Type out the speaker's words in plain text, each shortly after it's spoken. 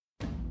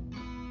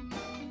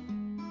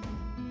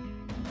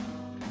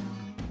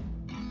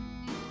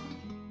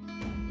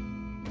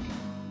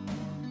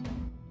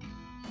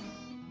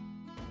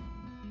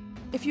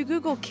If you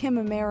Google Kim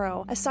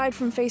Amaro, aside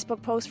from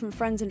Facebook posts from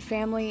friends and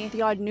family,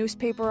 the odd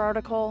newspaper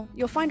article,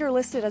 you'll find her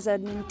listed as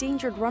an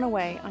endangered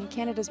runaway on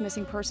Canada's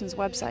Missing Persons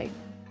website.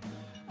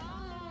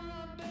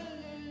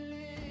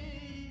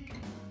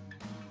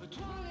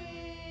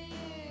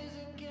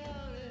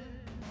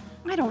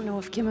 I don't know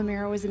if Kim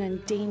Amaro is an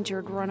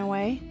endangered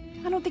runaway.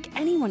 I don't think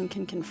anyone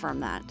can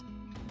confirm that.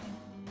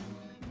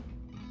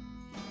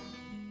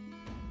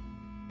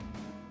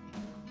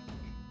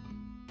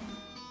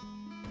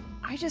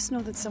 I just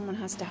know that someone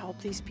has to help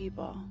these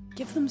people.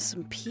 Give them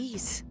some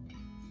peace.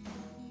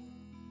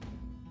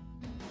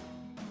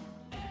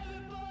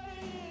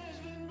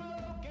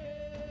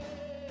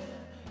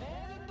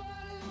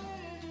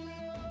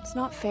 It's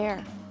not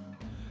fair.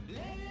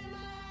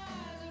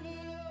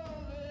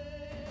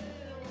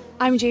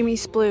 I'm Jamie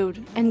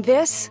Splood, and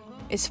this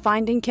is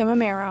Finding Kim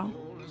Amaro.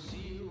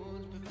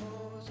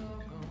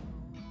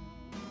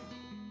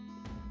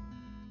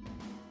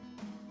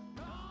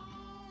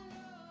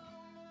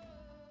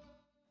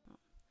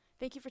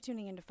 Thank you for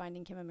tuning in to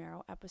Finding Kim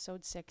Amaro,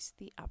 Episode 6,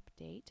 The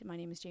Update. My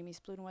name is Jamie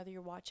Splood, and whether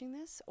you're watching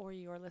this or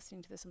you are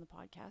listening to this on the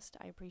podcast,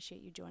 I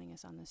appreciate you joining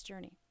us on this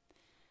journey.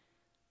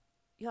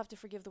 You'll have to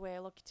forgive the way I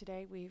look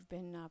today. We've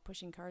been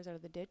pushing cars out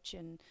of the ditch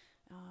and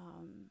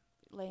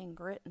laying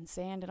grit and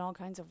sand and all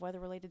kinds of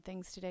weather-related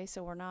things today,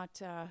 so we're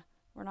not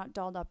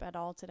dolled up at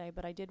all today,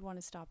 but I did want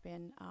to stop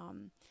in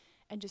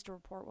and just to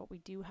report what we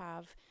do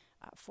have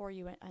for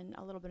you and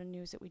a little bit of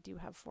news that we do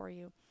have for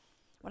you.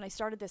 When I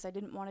started this, I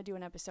didn't want to do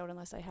an episode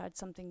unless I had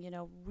something,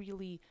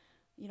 really,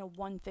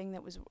 one thing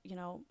that was,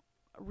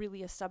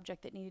 really a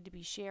subject that needed to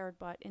be shared.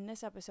 But in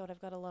this episode,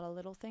 I've got a lot of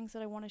little things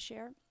that I want to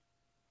share.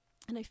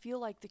 And I feel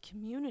like the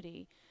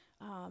community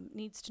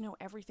needs to know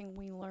everything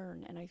we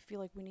learn. And I feel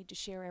like we need to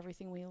share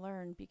everything we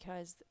learn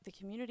because the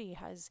community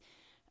has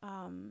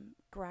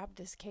grabbed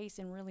this case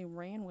and really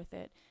ran with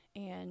it.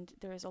 And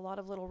there's a lot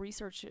of little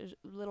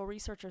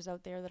researchers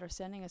out there that are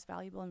sending us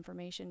valuable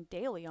information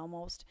daily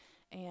almost.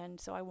 And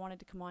so I wanted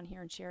to come on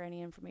here and share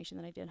any information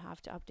that I didn't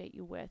have to update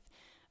you with.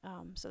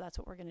 So that's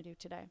what we're going to do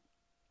today.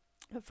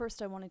 But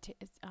first, I want to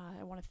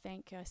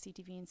thank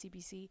CTV and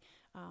CBC.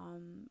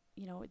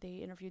 They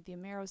interviewed the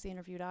Amaros, they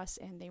interviewed us,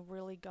 and they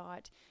really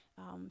got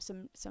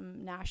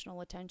some national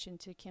attention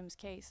to Kim's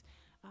case.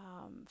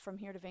 From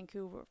here to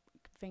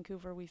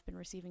Vancouver, we've been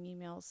receiving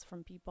emails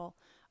from people.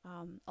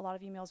 A lot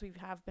of emails we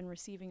have been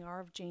receiving are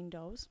of Jane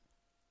Does,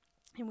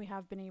 and we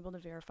have been able to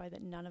verify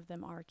that none of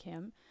them are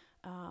Kim.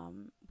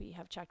 We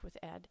have checked with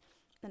Ed.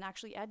 And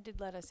actually, Ed did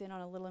let us in on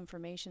a little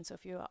information. So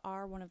if you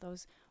are one of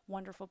those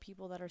wonderful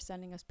people that are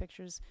sending us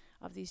pictures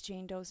of these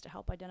Jane Does to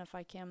help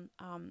identify Kim,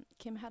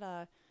 Kim had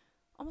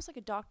almost like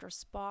a Dr.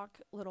 Spock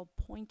little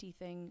pointy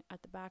thing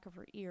at the back of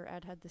her ear.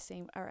 Ed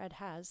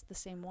has the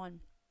same one.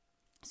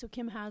 So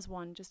Kim has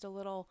one, just a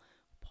little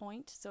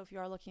point. So if you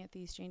are looking at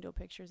these Jane Doe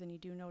pictures and you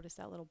do notice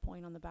that little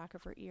point on the back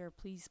of her ear,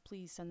 please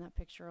send that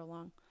picture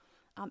along.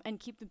 And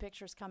keep the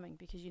pictures coming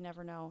because you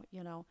never know,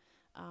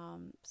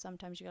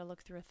 sometimes you got to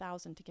look through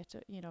 1,000 to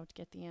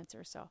get the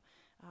answer. So,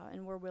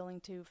 and we're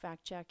willing to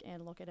fact check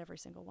and look at every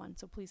single one.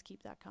 So please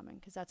keep that coming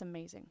because that's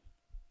amazing.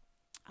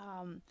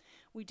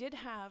 We did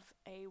have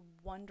a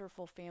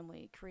wonderful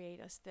family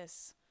create us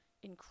this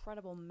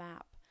incredible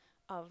map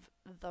of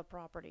the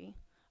property.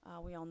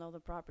 We all know the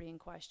property in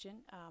question.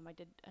 I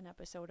did an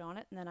episode on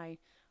it, and then I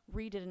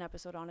redid an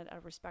episode on it out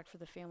of respect for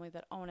the family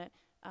that own it.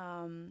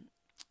 And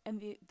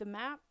the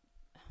map,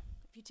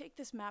 if you take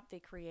this map they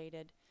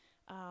created,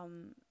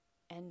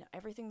 and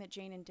everything that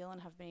Jane and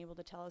Dylan have been able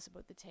to tell us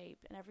about the tape,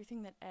 and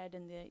everything that Ed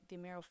and the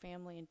Amaro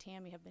family and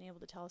Tammy have been able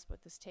to tell us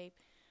about this tape,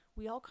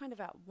 we all kind of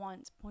at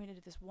once pointed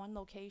to this one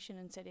location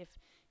and said, if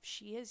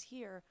she is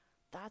here,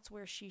 that's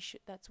where she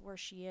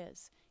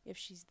is, if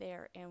she's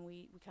there. And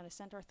we kind of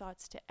sent our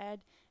thoughts to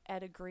Ed.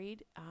 Ed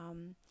agreed.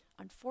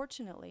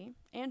 Unfortunately,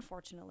 and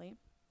fortunately,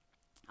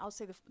 I'll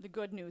say the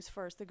good news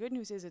first. The good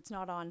news is it's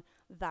not on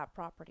that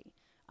property.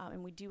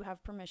 And we do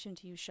have permission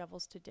to use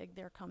shovels to dig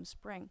there come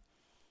spring.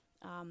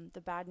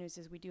 The bad news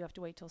is we do have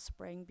to wait till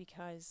spring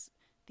because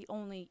the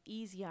only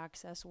easy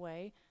access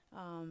way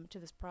to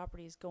this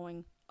property is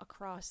going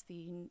across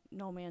the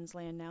no man's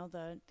land now,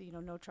 the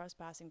no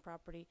trespassing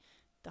property.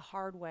 The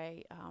hard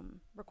way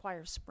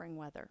requires spring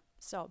weather.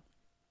 So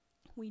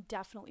we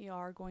definitely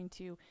are going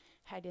to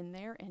head in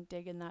there and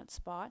dig in that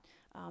spot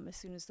as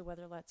soon as the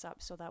weather lets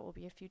up. So that will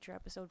be a future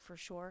episode for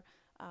sure.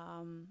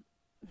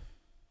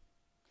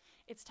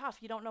 It's tough.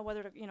 You don't know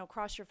whether to,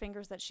 cross your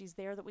fingers that she's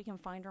there, that we can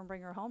find her and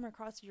bring her home, or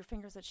cross your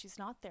fingers that she's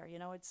not there.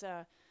 It's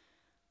an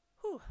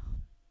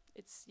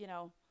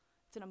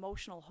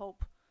emotional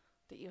hope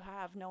that you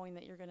have knowing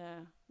that you're going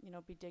to,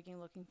 be digging,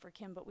 looking for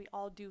Kim. But we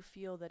all do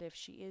feel that if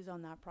she is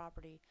on that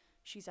property,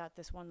 she's at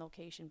this one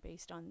location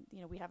based on,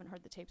 we haven't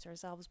heard the tapes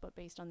ourselves, but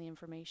based on the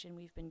information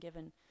we've been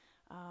given,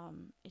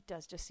 it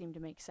does just seem to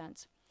make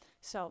sense.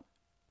 So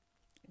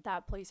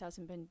that place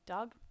hasn't been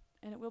dug,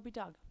 and it will be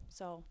dug.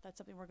 So that's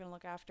something we're going to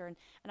look after. And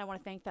I want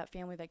to thank that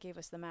family that gave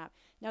us the map.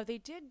 Now, they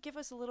did give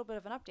us a little bit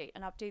of an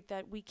update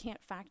that we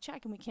can't fact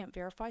check and we can't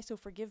verify. So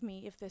forgive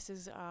me if this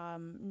is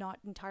not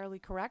entirely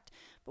correct,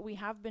 but we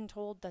have been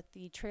told that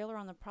the trailer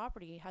on the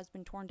property has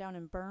been torn down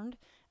and burned,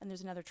 and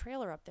there's another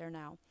trailer up there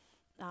now.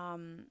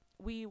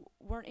 We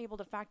weren't able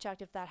to fact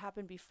check if that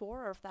happened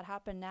before or if that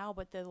happened now,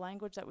 but the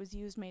language that was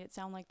used made it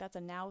sound like that's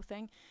a now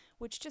thing,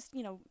 which just,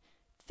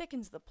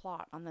 thickens the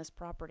plot on this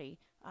property,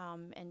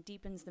 and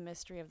deepens the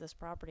mystery of this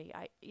property.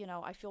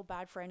 I feel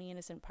bad for any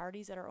innocent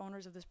parties that are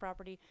owners of this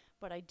property,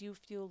 but I do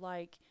feel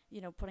like,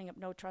 putting up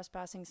no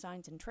trespassing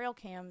signs and trail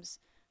cams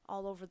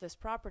all over this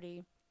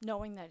property,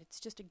 knowing that it's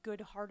just a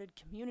good-hearted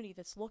community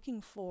that's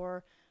looking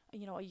for,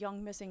 a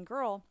young missing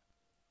girl,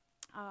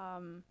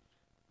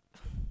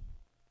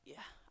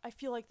 yeah, I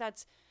feel like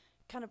that's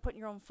kind of putting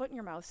your own foot in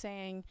your mouth,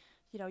 saying,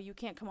 you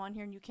can't come on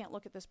here and you can't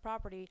look at this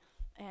property,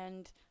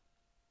 and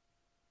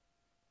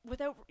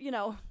without,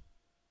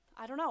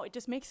 I don't know, it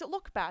just makes it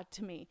look bad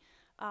to me.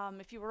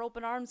 If you were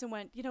open arms and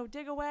went,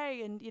 dig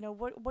away, and,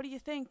 what do you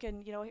think?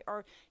 And,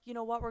 or,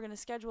 what, we're going to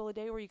schedule a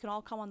day where you can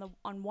all come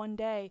on one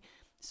day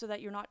so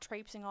that you're not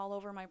traipsing all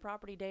over my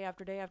property day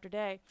after day after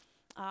day.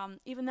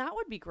 Even that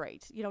would be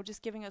great,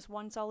 just giving us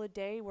one solid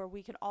day where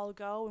we can all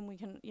go and we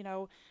can,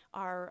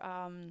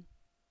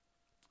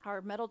 our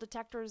metal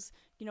detectors,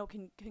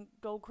 can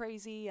go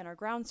crazy, and our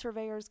ground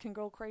surveyors can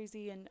go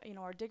crazy, and,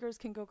 our diggers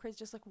can go crazy,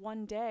 just like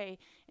one day,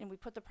 and we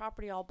put the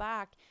property all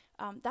back.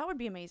 That would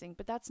be amazing,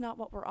 but that's not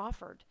what we're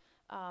offered,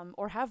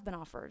 or have been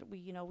offered.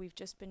 We've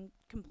just been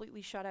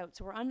completely shut out.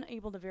 So we're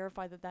unable to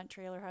verify that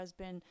trailer has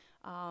been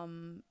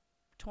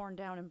torn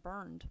down and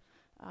burned.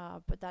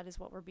 But that is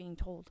what we're being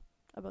told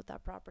about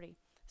that property.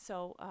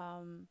 So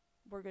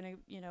we're going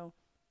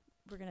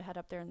to head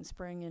up there in the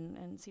spring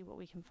and see what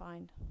we can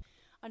find.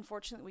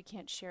 Unfortunately, we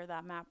can't share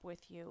that map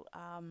with you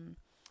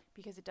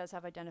because it does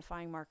have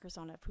identifying markers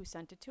on it of who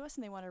sent it to us,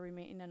 and they want to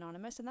remain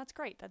anonymous, and that's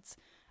great. That's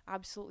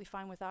absolutely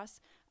fine with us.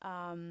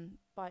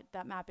 But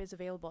that map is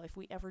available if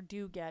we ever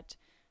do get,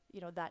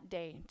 that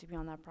day to be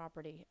on that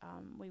property.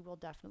 We will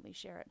definitely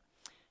share it.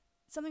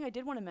 Something I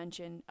did want to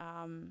mention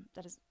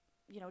that has,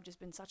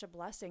 just been such a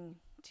blessing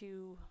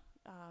to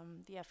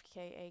the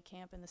FKA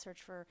camp and the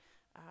search for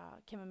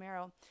Kim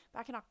Amero.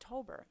 Back in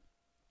October,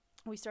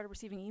 we started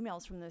receiving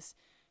emails from this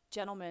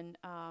gentleman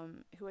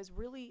who has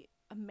really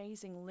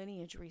amazing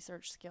lineage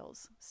research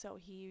skills. So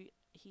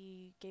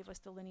he gave us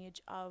the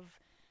lineage of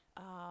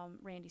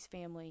Randy's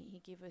family. He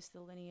gave us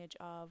the lineage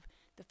of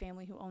the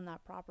family who owned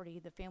that property,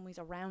 the families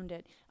around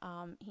it.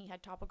 He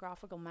had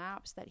topographical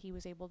maps that he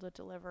was able to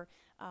deliver.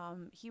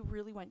 He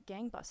really went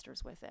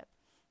gangbusters with it.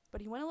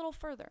 But he went a little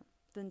further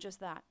than just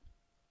that.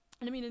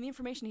 And I mean, and the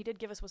information he did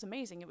give us was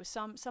amazing. It was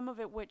some of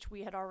it which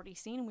we had already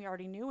seen and we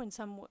already knew, and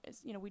some,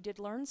 we did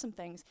learn some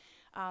things.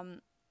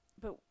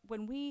 But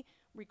when we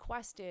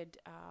requested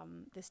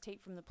this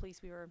tape from the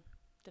police, we were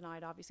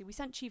denied, obviously. We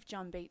sent Chief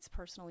John Bates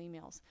personal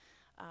emails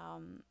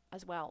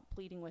as well,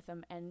 pleading with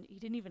him, and he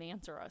didn't even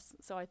answer us.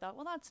 So I thought,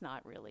 well, that's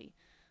not really,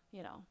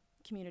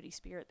 community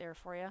spirit there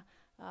for you.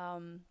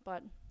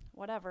 But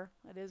whatever,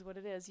 it is what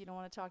it is. You don't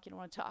want to talk, you don't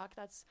want to talk.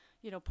 That's,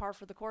 par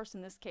for the course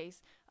in this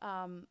case.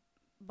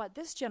 But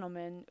this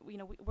gentleman,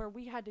 where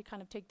we had to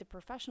kind of take the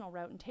professional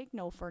route and take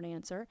no for an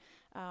answer,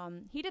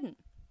 he didn't.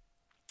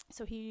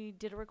 So he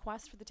did a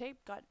request for the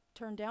tape, got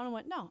turned down, and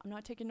went, no, I'm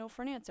not taking no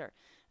for an answer.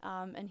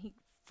 And he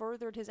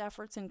furthered his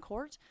efforts in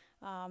court,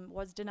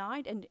 was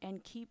denied,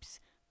 and keeps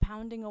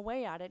pounding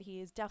away at it.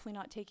 He is definitely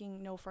not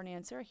taking no for an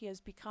answer. He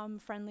has become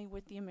friendly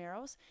with the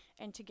Ameros,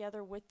 and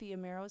together with the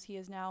Ameros, he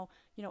is now,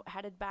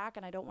 headed back,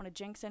 and I don't want to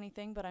jinx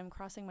anything, but I'm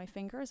crossing my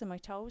fingers and my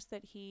toes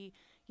that he,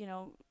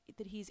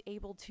 that he's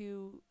able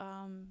to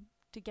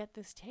get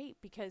this tape,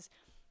 because,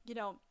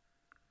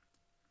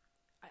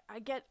 I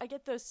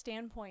get the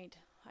standpoint,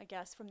 I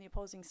guess, from the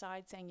opposing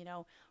side saying,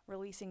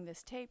 releasing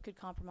this tape could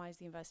compromise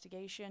the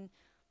investigation.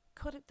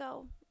 Could it,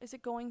 though? Is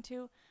it going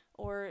to?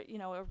 Or,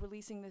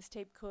 releasing this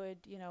tape could,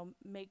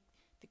 make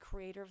the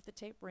creator of the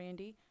tape,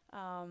 Randy,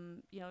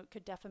 it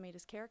could defamate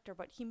his character.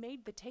 But he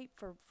made the tape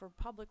for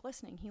public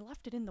listening. He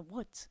left it in the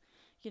woods.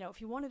 If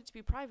he wanted it to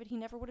be private, he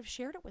never would have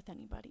shared it with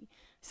anybody.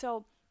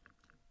 So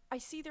I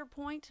see their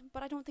point,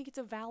 but I don't think it's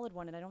a valid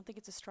one, and I don't think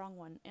it's a strong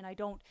one. And I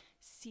don't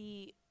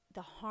see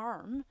the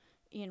harm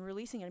in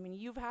releasing it. I mean,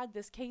 you've had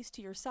this case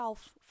to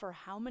yourself for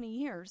how many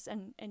years,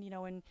 and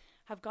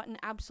have gotten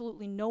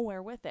absolutely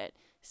nowhere with it.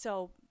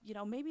 So,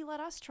 maybe let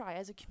us try.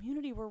 As a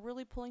community, we're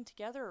really pulling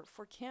together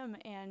for Kim,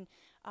 and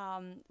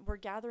we're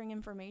gathering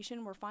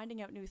information. We're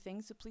finding out new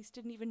things. The police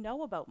didn't even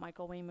know about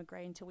Michael Wayne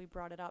McGray until we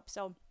brought it up.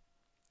 So,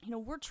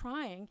 we're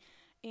trying,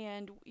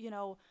 and,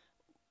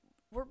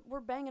 we're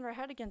banging our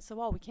head against the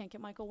wall. We can't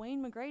get Michael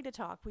Wayne McGray to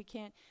talk. We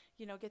can't,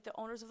 get the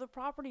owners of the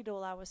property to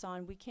allow us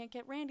on. We can't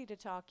get Randy to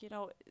talk,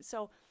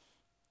 So,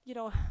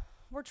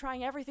 we're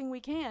trying everything we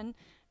can.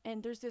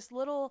 And there's this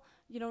little,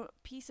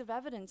 piece of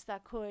evidence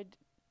that could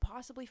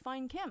possibly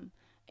find Kim.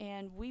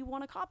 and we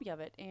want a copy of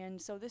it.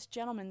 And so this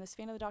gentleman, this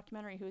fan of the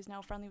documentary who is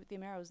now friendly with the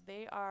Ameros,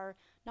 they are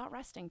not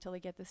resting till they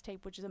get this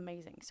tape, which is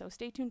amazing. So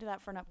stay tuned to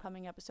that for an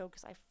upcoming episode,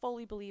 because I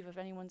fully believe if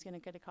anyone's going to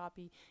get a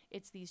copy,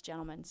 it's these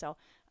gentlemen. So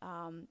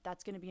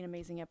that's going to be an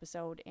amazing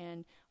episode,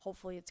 and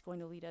hopefully it's going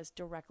to lead us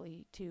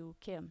directly to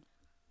Kim.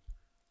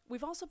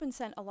 We've also been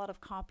sent a lot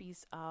of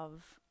copies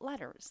of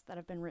letters that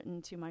have been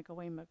written to Michael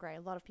Wayne McGray.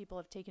 A lot of people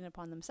have taken it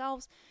upon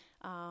themselves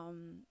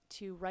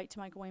to write to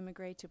Michael Wayne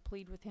McGray, to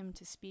plead with him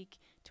to speak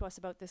to us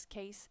about this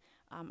case.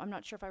 I'm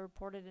not sure if I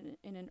reported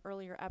in an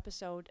earlier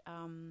episode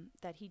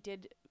that he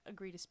did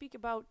agree to speak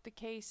about the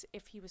case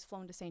if he was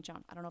flown to St.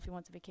 John. I don't know if he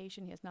wants a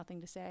vacation, he has nothing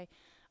to say,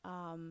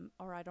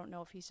 or I don't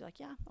know if he's like,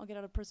 yeah, I'll get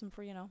out of prison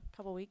for, a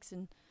couple weeks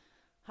and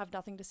have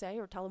nothing to say,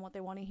 or tell them what they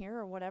want to hear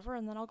or whatever,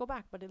 and then I'll go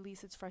back. But at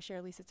least it's fresh air,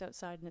 at least it's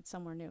outside and it's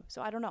somewhere new.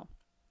 So I don't know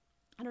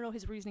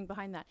his reasoning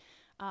behind that.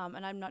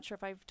 And I'm not sure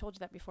if I've told you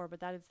that before, but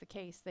that is the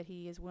case, that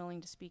he is willing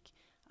to speak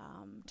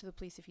to the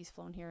police if he's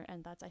flown here.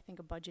 And that's, I think,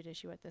 a budget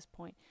issue at this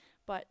point.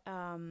 But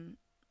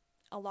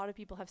a lot of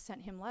people have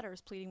sent him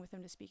letters pleading with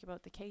him to speak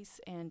about the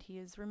case, and he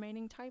is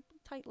remaining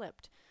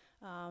tight-lipped.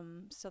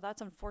 So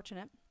that's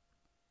unfortunate.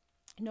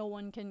 No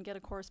one can get a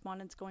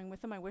correspondence going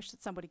with him. I wish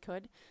that somebody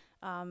could,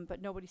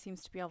 but nobody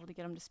seems to be able to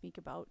get him to speak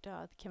about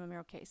the Kim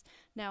Amaro case.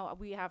 Now,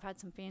 we have had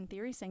some fan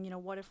theories saying,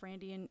 what if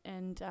Randy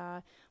and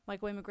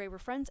Michael Wayne McGray were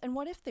friends, and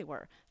what if they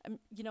were?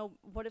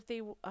 What if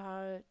they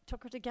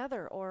took her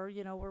together, or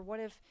what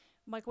if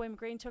Michael Wayne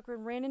McGray took her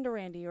and ran into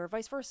Randy, or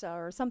vice versa,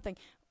 or something?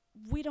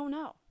 We don't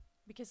know,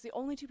 because the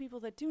only two people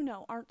that do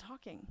know aren't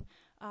talking.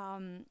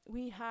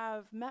 We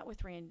have met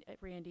with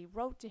Randy,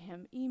 wrote to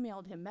him,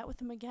 emailed him, met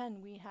with him again.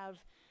 We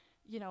have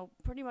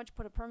pretty much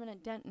put a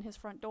permanent dent in his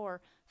front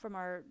door from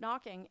our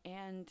knocking,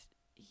 and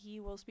he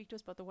will speak to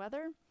us about the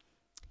weather.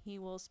 He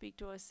will speak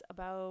to us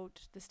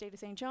about the state of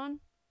St.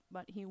 John,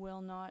 but he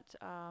will not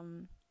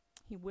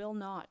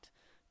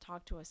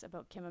talk to us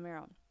about Kim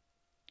Amaro.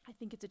 I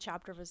think it's a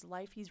chapter of his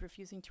life he's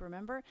refusing to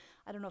remember.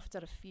 I don't know if it's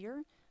out of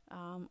fear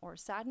or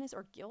sadness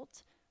or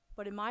guilt,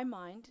 but in my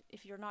mind,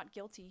 if you're not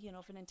guilty,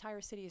 if an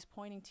entire city is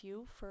pointing to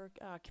you for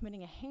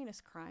committing a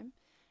heinous crime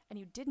and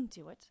you didn't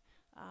do it,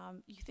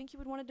 you think you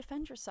would want to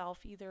defend yourself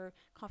either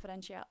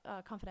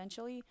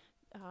confidentially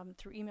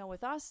through email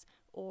with us,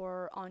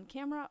 or on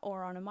camera,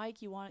 or on a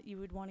mic. You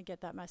would want to get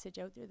that message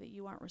out there that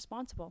you aren't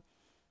responsible,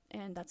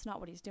 and that's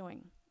not what he's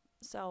doing.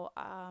 So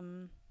I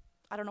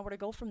don't know where to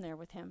go from there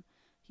with him.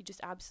 He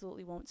just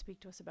absolutely won't speak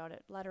to us about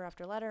it. Letter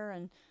after letter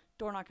and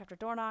door knock after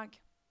door knock.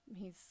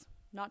 He's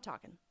not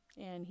talking,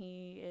 and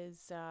he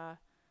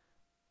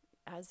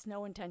has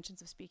no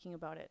intentions of speaking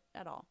about it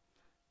at all.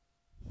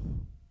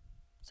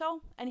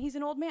 So, and he's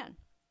an old man.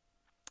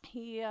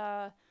 He,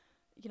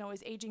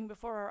 is aging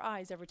before our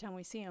eyes every time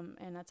we see him,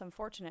 and that's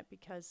unfortunate,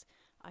 because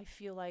I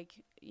feel like,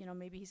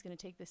 maybe he's going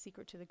to take the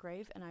secret to the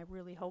grave, and I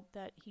really hope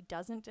that he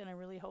doesn't, and I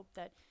really hope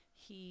that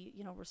he,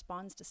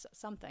 responds to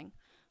something,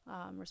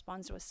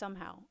 responds to us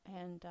somehow,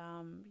 and,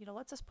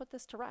 lets us put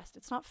this to rest.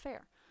 It's not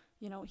fair.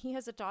 He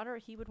has a daughter.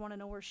 He would want to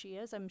know where she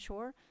is, I'm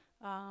sure.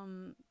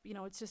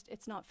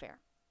 It's not fair.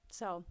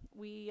 So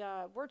we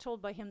were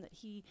told by him that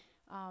he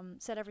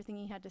said everything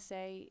he had to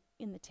say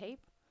in the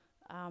tape.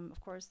 Of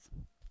course,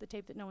 the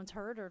tape that no one's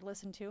heard or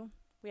listened to.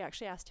 We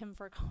actually asked him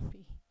for a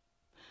copy.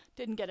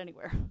 Didn't get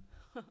anywhere.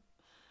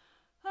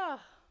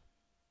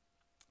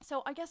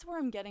 So I guess where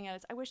I'm getting at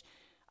is I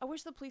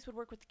wish the police would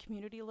work with the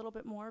community a little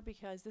bit more,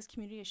 because this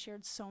community has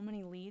shared so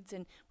many leads,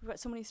 and we've got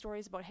so many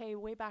stories about, hey,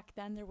 way back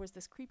then there was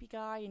this creepy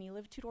guy and he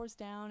lived 2 doors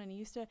down and he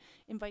used to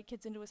invite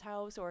kids into his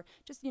house, or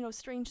just,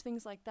 strange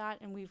things like that.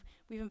 And we've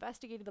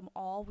investigated them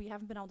all. We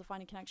haven't been able to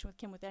find a connection with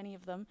Kim with any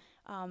of them.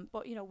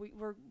 But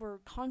we're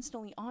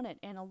constantly on it,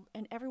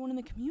 and everyone in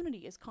the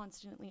community is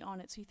constantly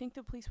on it. So you think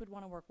the police would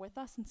want to work with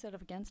us instead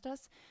of against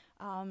us,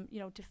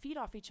 to feed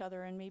off each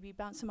other and maybe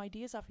bounce some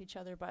ideas off each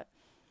other. But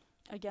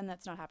again,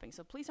 that's not happening.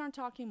 So police aren't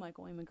talking,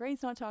 Michael Wayne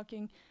McGray's not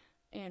talking,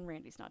 and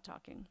Randy's not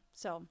talking.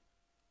 So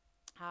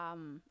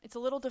it's a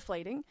little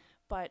deflating,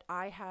 but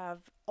I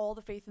have all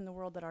the faith in the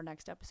world that our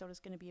next episode is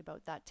going to be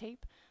about that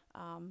tape.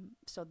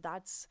 So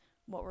that's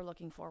what we're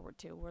looking forward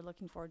to. We're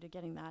looking forward to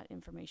getting that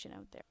information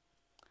out there.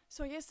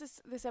 So I guess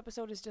this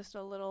episode is just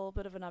a little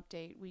bit of an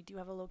update. We do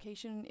have a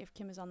location if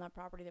Kim is on that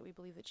property that we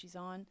believe that she's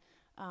on.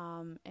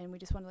 And we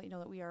just want to let you know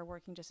that we are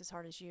working just as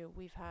hard as you.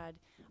 We've had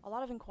a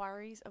lot of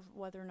inquiries of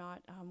whether or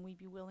not we'd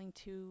be willing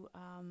to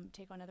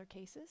take on other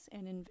cases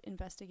and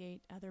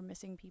investigate other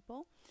missing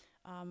people,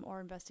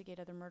 or investigate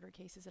other murder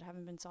cases that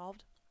haven't been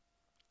solved.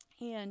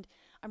 And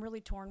I'm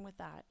really torn with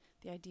that,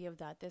 the idea of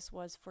that. This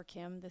was for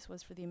Kim. This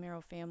was for the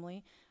Amaro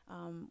family.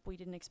 We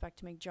didn't expect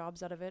to make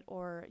jobs out of it,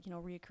 or,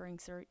 reoccurring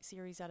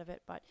series out of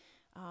it. But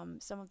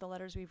some of the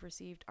letters we've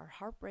received are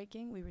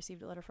heartbreaking. We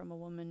received a letter from a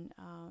woman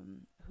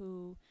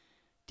who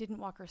didn't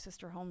walk her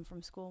sister home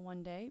from school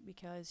one day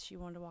because she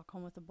wanted to walk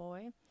home with a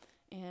boy.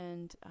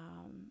 And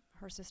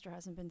her sister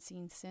hasn't been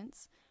seen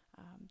since.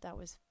 That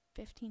was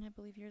 15, I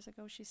believe, years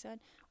ago, she said,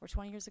 or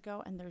 20 years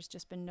ago, and there's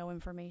just been no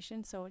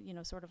information. So,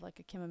 sort of like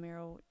a Kim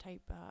Amaro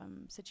type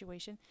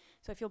situation.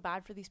 So I feel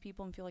bad for these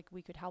people and feel like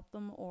we could help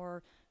them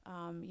or,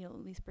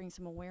 at least bring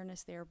some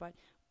awareness there. But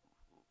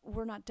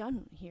we're not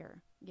done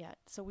here yet.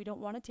 So we don't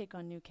want to take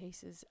on new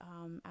cases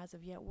as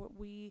of yet.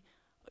 We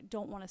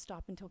don't want to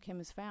stop until Kim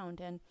is found.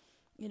 And,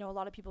 a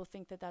lot of people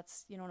think that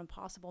that's, an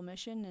impossible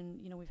mission.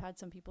 And, we've had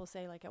some people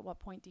say, like, at what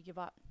point do you give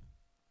up?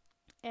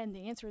 And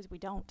the answer is we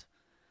don't.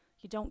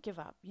 You don't give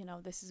up.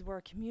 We're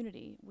a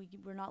community.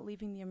 We're not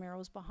leaving the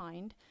Amaros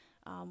behind.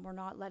 We're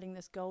not letting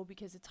this go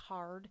because it's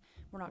hard.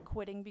 We're not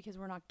quitting because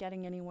we're not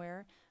getting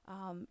anywhere.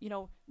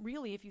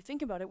 Really, if you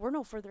think about it, we're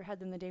no further ahead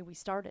than the day we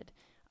started.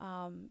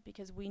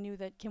 Because we knew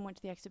that Kim went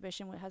to the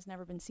exhibition, has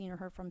never been seen or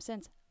heard from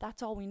since.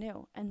 That's all we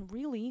knew. And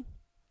really,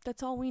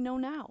 that's all we know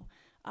now.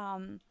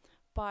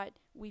 But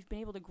we've been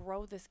able to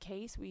grow this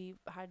case. We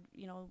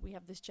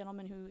have this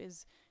gentleman who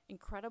is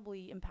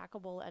incredibly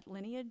impeccable at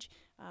lineage.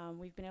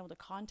 We've been able to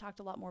contact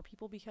a lot more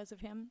people because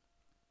of him.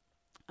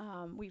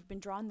 We've been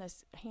drawn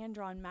this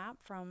hand-drawn map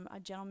from a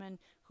gentleman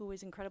who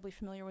is incredibly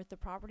familiar with the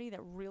property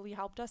that really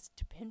helped us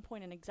to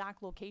pinpoint an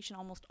exact location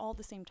almost all at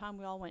the same time.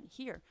 We all went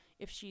here.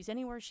 If she's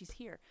anywhere, she's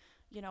here.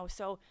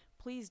 So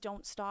please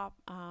don't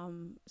stop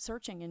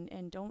searching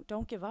and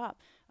don't give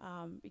up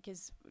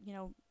because,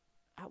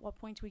 at what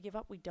point do we give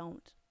up? We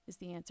don't, is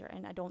the answer.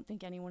 And I don't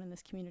think anyone in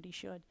this community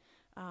should.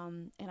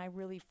 And I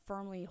really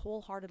firmly,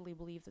 wholeheartedly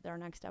believe that our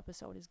next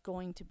episode is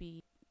going to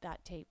be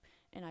that tape.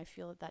 And I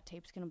feel that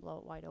tape's going to blow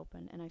it wide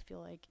open. And I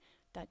feel like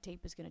that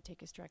tape is going to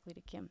take us directly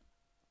to Kim.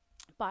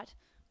 But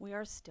we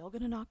are still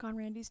going to knock on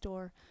Randy's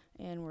door,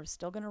 and we're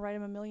still going to write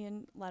him a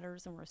million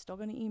letters, and we're still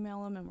going to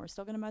email him, and we're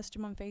still going to message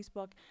him on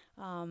Facebook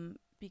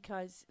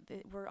because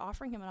we're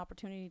offering him an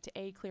opportunity to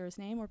A, clear his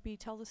name, or B,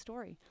 tell the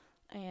story.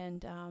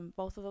 And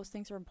both of those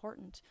things are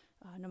important,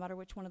 no matter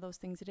which one of those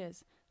things it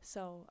is.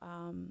 So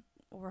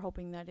we're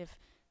hoping that if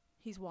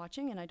he's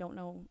watching, and I don't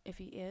know if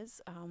he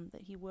is,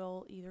 that he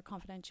will either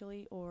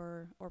confidentially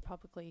or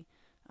publicly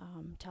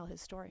tell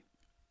his story.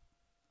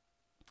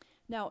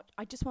 Now,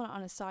 I just want to,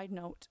 on a side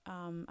note,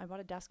 I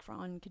bought a desk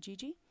on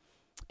Kijiji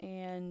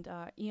and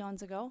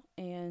eons ago,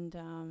 and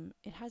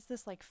it has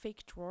this like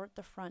fake drawer at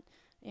the front,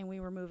 and we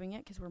were moving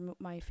it because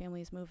my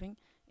family is moving,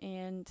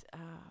 and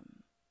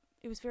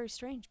it was very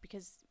strange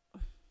because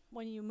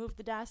when you moved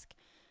the desk,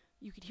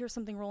 you could hear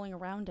something rolling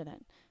around in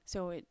it.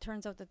 So it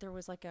turns out that there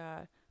was like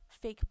a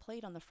fake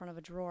plate on the front of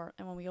a drawer,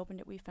 and when we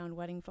opened it, we found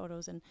wedding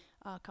photos and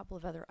a couple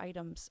of other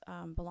items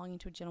belonging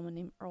to a gentleman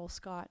named Earl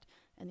Scott.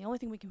 And the only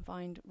thing we can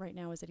find right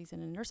now is that he's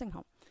in a nursing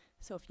home.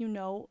 So if you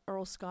know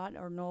Earl Scott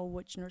or know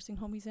which nursing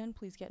home he's in,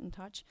 please get in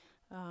touch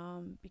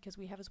because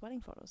we have his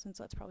wedding photos, and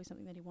so that's probably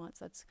something that he wants.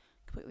 That's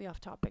completely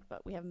off topic,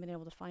 but we haven't been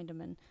able to find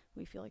him, and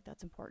we feel like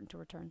that's important to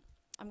return.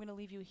 I'm going to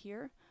leave you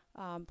here.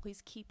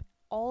 Please keep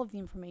all of the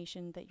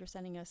information that you're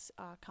sending us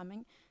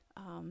coming,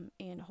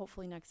 and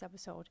hopefully next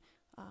episode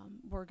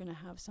we're going to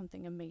have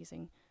something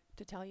amazing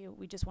to tell you.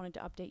 We just wanted to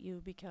update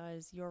you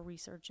because your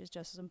research is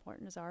just as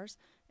important as ours,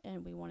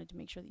 and we wanted to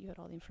make sure that you had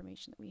all the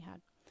information that we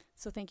had.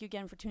 So thank you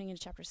again for tuning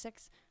into Chapter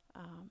 6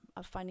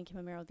 of Finding Kim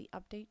Amaro, the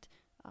update.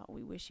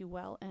 We wish you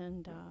well,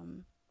 and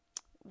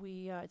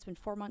it's been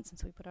 4 months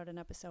since we put out an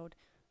episode,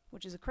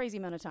 which is a crazy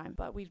amount of time,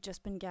 but we've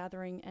just been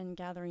gathering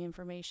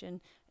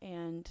information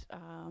and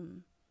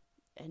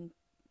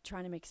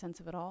trying to make sense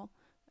of it all.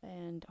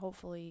 And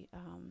hopefully,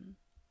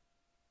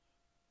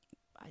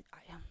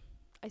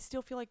 I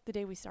still feel like the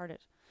day we started,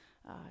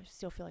 I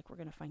still feel like we're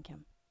going to find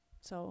Kim.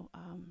 So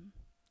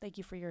thank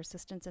you for your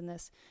assistance in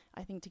this.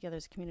 I think together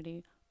as a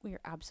community, we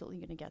are absolutely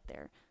going to get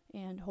there.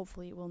 And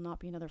hopefully it will not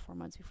be another 4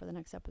 months before the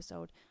next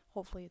episode.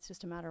 Hopefully it's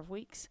just a matter of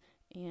weeks.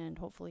 And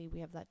hopefully we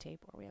have that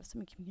tape or we have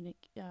some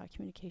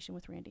communication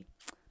with Randy.